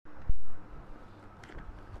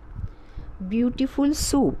Beautiful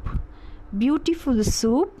soup. Beautiful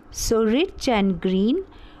soup, so rich and green,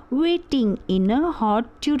 waiting in a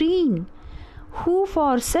hot tureen. Who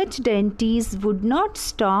for such dainties would not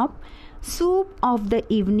stop? Soup of the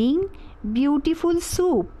evening, beautiful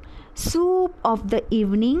soup. Soup of the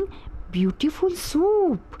evening, beautiful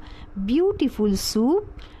soup. Beautiful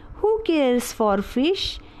soup. Who cares for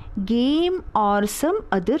fish, game, or some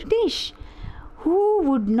other dish? Who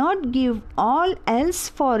would not give all else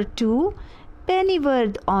for two?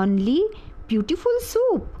 Pennyworth only, beautiful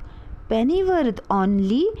soup. Pennyworth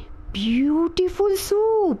only, beautiful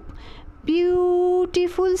soup.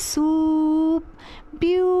 Beautiful soup.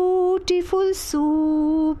 Beautiful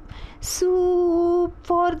soup. Soup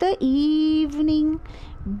for the evening.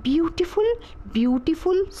 Beautiful,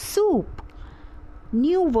 beautiful soup.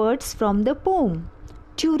 New words from the poem.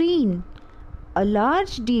 Tureen. A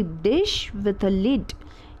large deep dish with a lid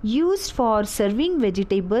used for serving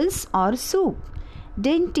vegetables or soup.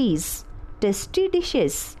 Dainties, tasty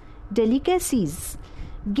dishes, delicacies.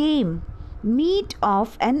 Game, meat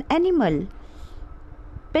of an animal.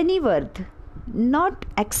 Pennyworth, not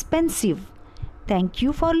expensive. Thank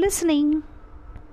you for listening.